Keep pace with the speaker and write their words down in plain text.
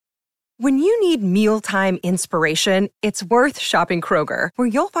When you need mealtime inspiration, it's worth shopping Kroger, where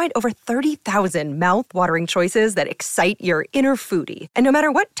you'll find over 30,000 mouth-watering choices that excite your inner foodie. And no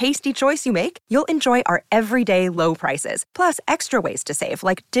matter what tasty choice you make, you'll enjoy our everyday low prices, plus extra ways to save,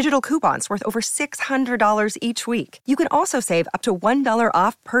 like digital coupons worth over $600 each week. You can also save up to $1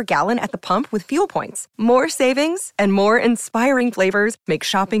 off per gallon at the pump with fuel points. More savings and more inspiring flavors make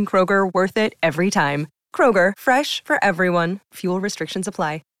shopping Kroger worth it every time. Kroger, fresh for everyone. Fuel restrictions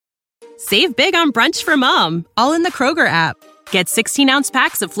apply. Save big on brunch for mom, all in the Kroger app. Get 16-ounce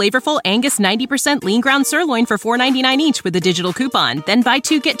packs of flavorful Angus 90% lean ground sirloin for $4.99 each with a digital coupon. Then buy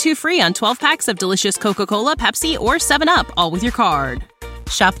 2, get 2 free on 12 packs of delicious Coca-Cola, Pepsi, or 7-Up, all with your card.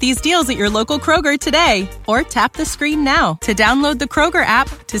 Shop these deals at your local Kroger today, or tap the screen now to download the Kroger app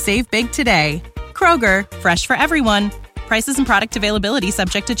to save big today. Kroger, fresh for everyone. Prices and product availability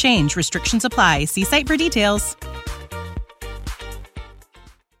subject to change. Restrictions apply. See site for details.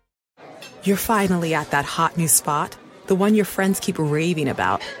 You're finally at that hot new spot, the one your friends keep raving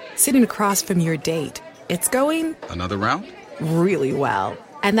about, sitting across from your date. It's going... Another round? Really well.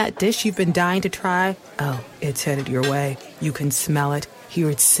 And that dish you've been dying to try, oh, it's headed your way. You can smell it,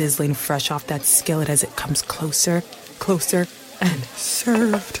 hear it sizzling fresh off that skillet as it comes closer, closer, and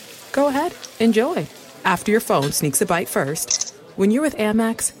served. Go ahead, enjoy. After your phone sneaks a bite first. When you're with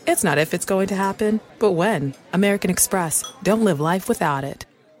Amex, it's not if it's going to happen, but when. American Express. Don't live life without it.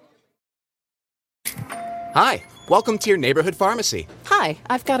 Hi, welcome to your neighborhood pharmacy. Hi,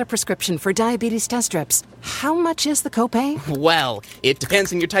 I've got a prescription for diabetes test strips. How much is the copay? Well, it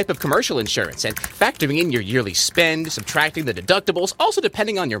depends on your type of commercial insurance and factoring in your yearly spend, subtracting the deductibles, also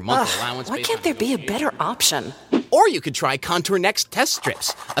depending on your monthly allowance. Why can't there be a better option? Or you could try Contour Next test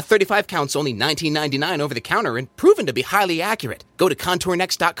strips. A 35 count's only $19.99 over the counter and proven to be highly accurate. Go to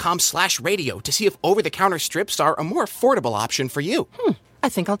contournext.com/radio to see if over-the-counter strips are a more affordable option for you. I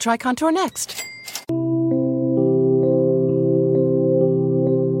think I'll try Contour Next.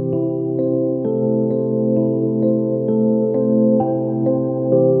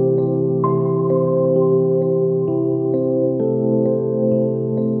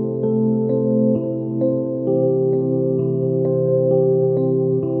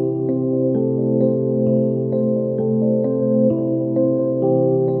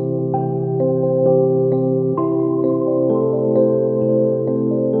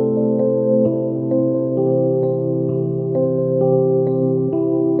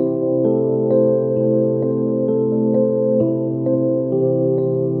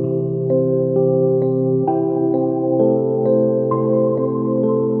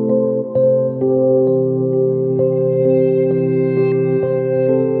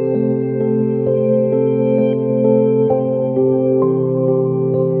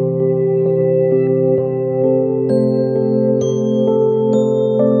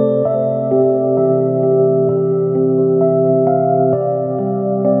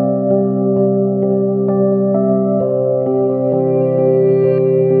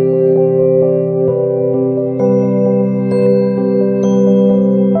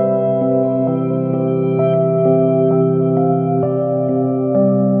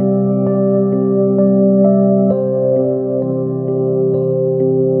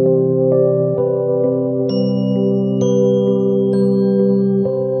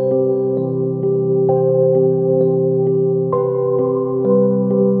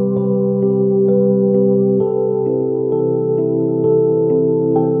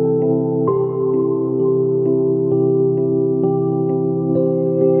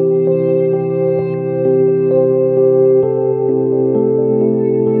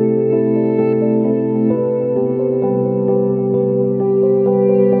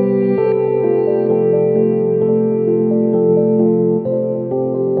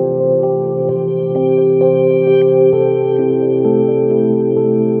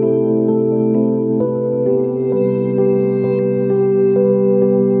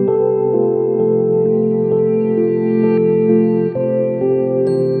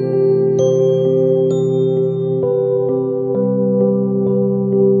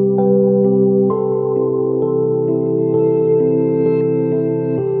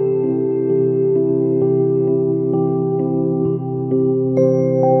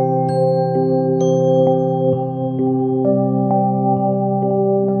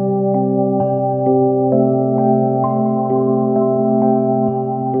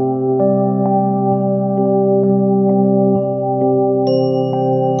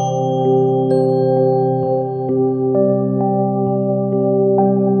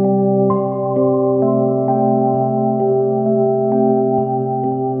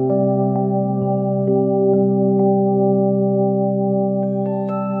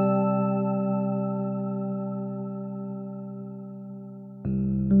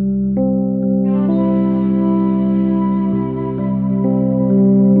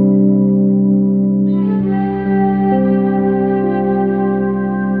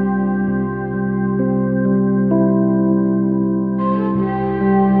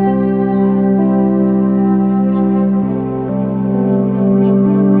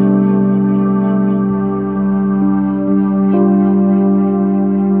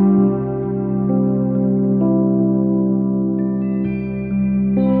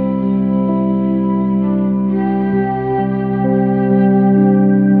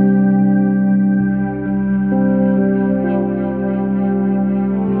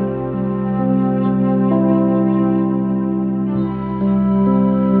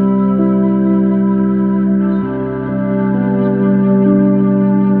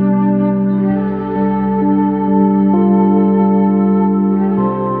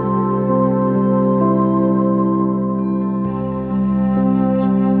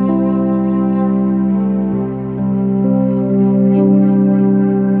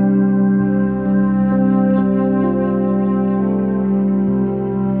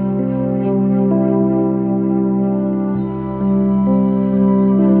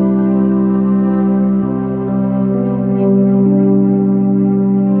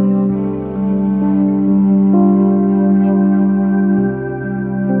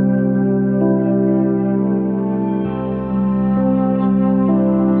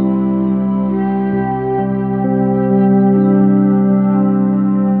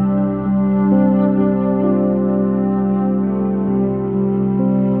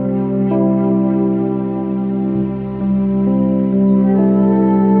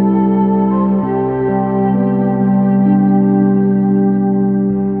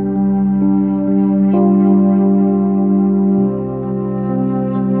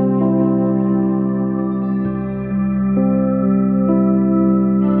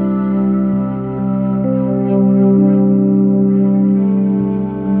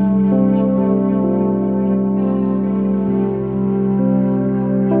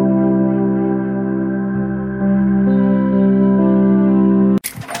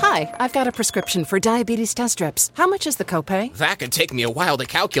 I've got a prescription for diabetes test strips. How much is the copay? That could take me a while to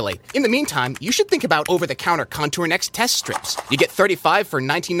calculate. In the meantime, you should think about over-the-counter Contour Next test strips. You get 35 for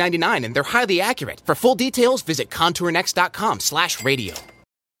 $19.99, and they're highly accurate. For full details, visit contournext.com/radio.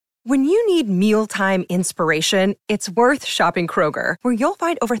 When you need mealtime inspiration, it's worth shopping Kroger, where you'll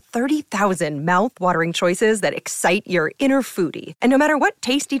find over 30,000 mouth-watering choices that excite your inner foodie. And no matter what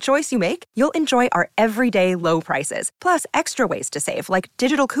tasty choice you make, you'll enjoy our everyday low prices, plus extra ways to save, like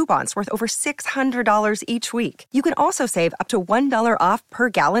digital coupons worth over $600 each week. You can also save up to $1 off per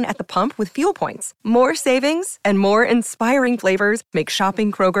gallon at the pump with fuel points. More savings and more inspiring flavors make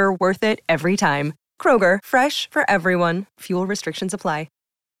shopping Kroger worth it every time. Kroger, fresh for everyone. Fuel restrictions apply.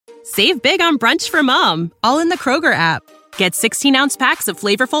 Save big on brunch for mom, all in the Kroger app. Get 16-ounce packs of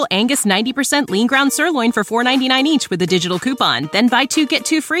flavorful Angus 90% lean ground sirloin for $4.99 each with a digital coupon. Then buy 2, get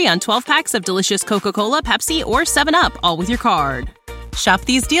 2 free on 12 packs of delicious Coca-Cola, Pepsi, or 7-Up, all with your card. Shop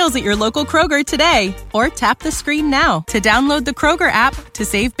these deals at your local Kroger today, or tap the screen now to download the Kroger app to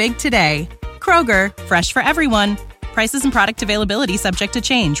save big today. Kroger, fresh for everyone. Prices and product availability subject to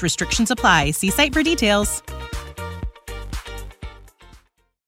change. Restrictions apply. See site for details.